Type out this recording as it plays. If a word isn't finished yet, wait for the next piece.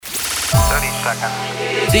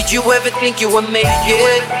Did you ever think you would make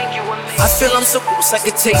it? I feel I'm so close, I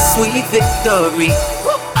could taste sweet victory.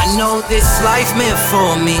 I know this life meant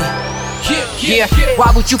for me. Yeah,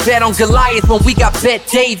 why would you bet on Goliath when we got Bet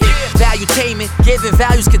David? Valuetainment, giving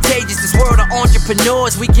value's contagious. This world of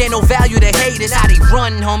entrepreneurs, we get no value to haters. How they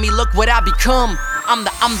run, homie, look what I become. I'm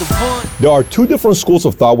the one. There are two different schools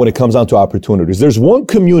of thought when it comes down to opportunities. There's one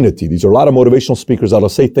community. These are a lot of motivational speakers that'll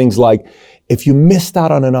say things like, if you missed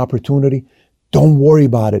out on an opportunity, don't worry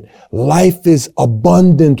about it. Life is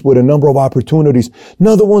abundant with a number of opportunities.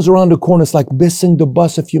 Another one's around the corner. It's like missing the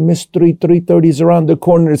bus. If you miss 3:30's around the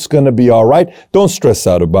corner, it's going to be all right. Don't stress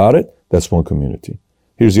out about it. That's one community.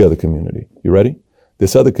 Here's the other community. You ready?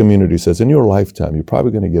 This other community says in your lifetime, you're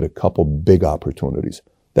probably going to get a couple big opportunities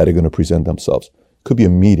that are going to present themselves. Could be a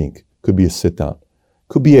meeting, could be a sit down,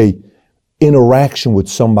 could be a interaction with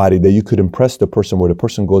somebody that you could impress the person where the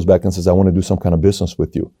person goes back and says, I want to do some kind of business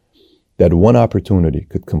with you. That one opportunity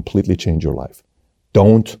could completely change your life.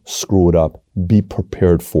 Don't screw it up. Be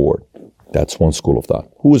prepared for it. That's one school of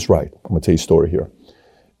thought. Who is right? I'm going to tell you a story here.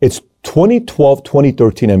 It's 2012-2013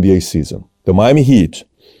 NBA season. The Miami Heat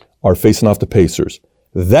are facing off the Pacers.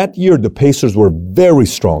 That year, the Pacers were very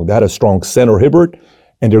strong. They had a strong center, Hibbert,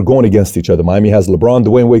 and they're going against each other. Miami has LeBron,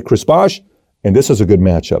 Dwayne Wade, Chris Bosh, and this is a good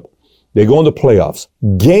matchup. They go in the playoffs.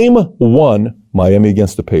 Game 1, Miami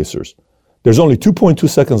against the Pacers. There's only 2.2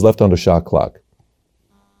 seconds left on the shot clock.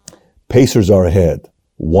 Pacers are ahead,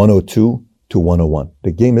 102-101.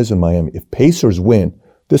 The game is in Miami. If Pacers win,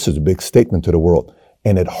 this is a big statement to the world.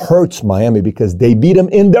 And it hurts Miami because they beat them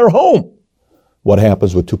in their home. What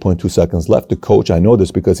happens with 2.2 seconds left? The coach, I know this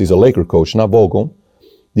because he's a Laker coach, not Vogel,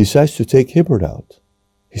 decides to take Hibbert out.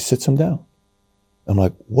 He sits him down. I'm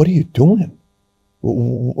like, what are you doing?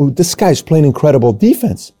 This guy's playing incredible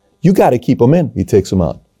defense. You got to keep him in. He takes him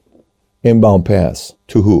out. Inbound pass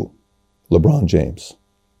to who? LeBron James.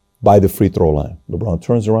 By the free throw line. LeBron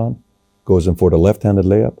turns around, goes in for the left-handed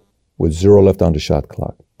layup with 0 left on the shot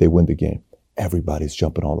clock. They win the game. Everybody's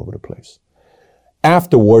jumping all over the place.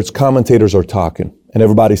 Afterwards, commentators are talking, and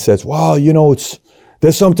everybody says, well, you know,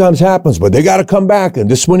 this sometimes happens, but they got to come back, and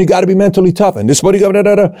this one you got to be mentally tough, and this one you got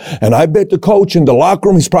to, and I bet the coach in the locker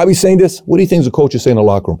room, he's probably saying this. What do you think the coach is saying in the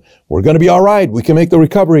locker room? We're going to be all right. We can make the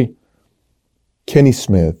recovery. Kenny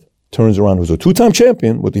Smith turns around, who's a 2-time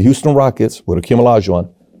champion with the Houston Rockets, with Akeem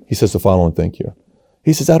Olajuwon. He says the following thing here.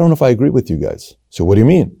 He says, I don't know if I agree with you guys. So what do you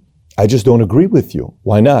mean? I just don't agree with you.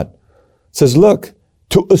 Why not? Says, look,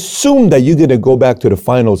 to assume that you're going to go back to the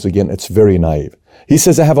finals again, it's very naive. He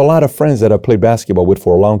says, I have a lot of friends that I played basketball with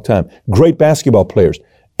for a long time, great basketball players.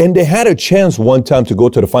 And they had a chance one time to go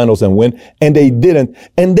to the finals and win, and they didn't.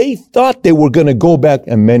 And they thought they were going to go back,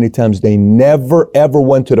 and many times they never, ever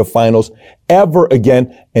went to the finals ever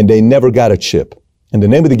again, and they never got a chip. And the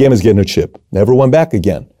name of the game is getting a chip. Never went back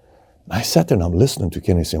again. And I sat there and I'm listening to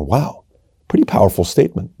Kenny saying, wow, pretty powerful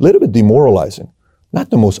statement. A little bit demoralizing. Not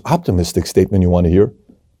the most optimistic statement you want to hear.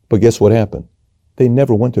 But guess what happened? They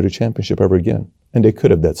never went to the championship ever again. And they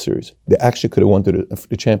could have that series. They actually could have won to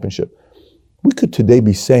the championship. We could today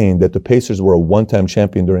be saying that the Pacers were a one-time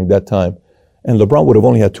champion during that time, and LeBron would have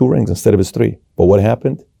only had 2 rings instead of his 3. But what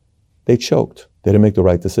happened? They choked. They didn't make the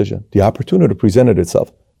right decision. The opportunity presented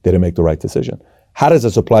itself. They didn't make the right decision. How does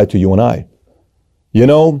this apply to you and I? You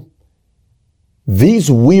know,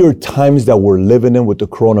 these weird times that we're living in with the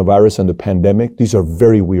coronavirus and the pandemic, these are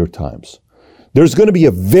very weird times. There's going to be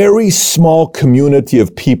a very small community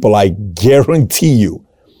of people, I guarantee you,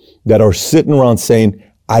 that are sitting around saying,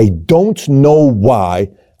 I don't know why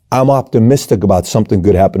I'm optimistic about something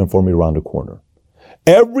good happening for me around the corner.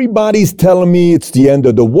 Everybody's telling me it's the end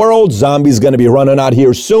of the world. Zombies going to be running out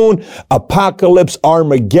here soon. Apocalypse,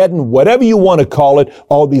 Armageddon, whatever you want to call it.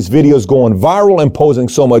 All these videos going viral and posing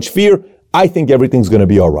so much fear. I think everything's going to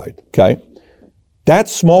be all right. Okay. That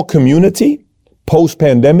small community,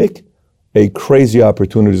 post-pandemic, a crazy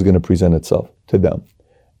opportunity is going to present itself to them.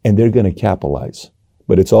 And they're going to capitalize.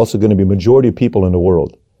 But it's also going to be majority of people in the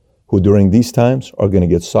world who during these times are going to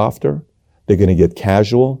get softer. They're going to get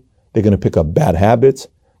casual. They're going to pick up bad habits.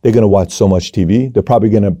 They're going to watch so much TV. They're probably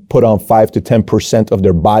going to put on 5 to 10% of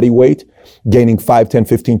their body weight, gaining 5, 10,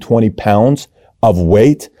 15, 20 pounds of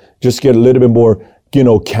weight. Just get a little bit more,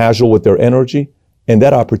 casual with their energy. And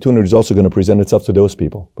that opportunity is also going to present itself to those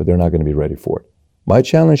people, but they're not going to be ready for it. My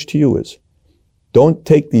challenge to you is, don't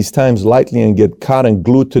take these times lightly and get caught and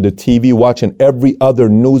glued to the TV watching every other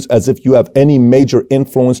news as if you have any major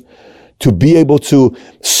influence to be able to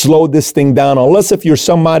slow this thing down. Unless if you're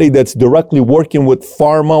somebody that's directly working with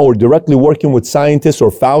pharma or directly working with scientists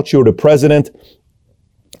or Fauci or the president.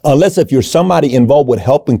 Unless if you're somebody involved with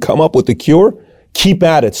helping come up with the cure, Keep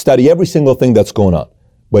at it. Study every single thing that's going on.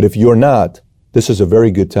 But if you're not, this is a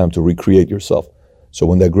very good time to recreate yourself. So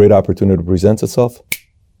when that great opportunity presents itself,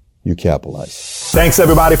 you capitalize. Thanks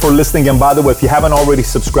everybody for listening. And by the way, if you haven't already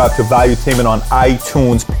subscribed to Valuetainment on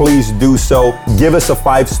iTunes, please do so. Give us a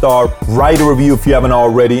 5-star, write a review if you haven't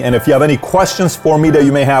already. And if you have any questions for me that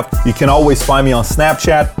you may have, you can always find me on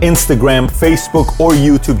Snapchat, Instagram, Facebook, or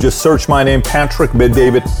YouTube. Just search my name, Patrick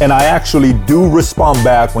Bet-David. And I actually do respond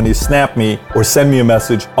back when you snap me or send me a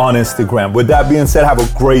message on Instagram. With that being said, have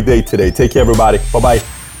a great day today. Take care, everybody.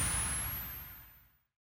 Bye-bye.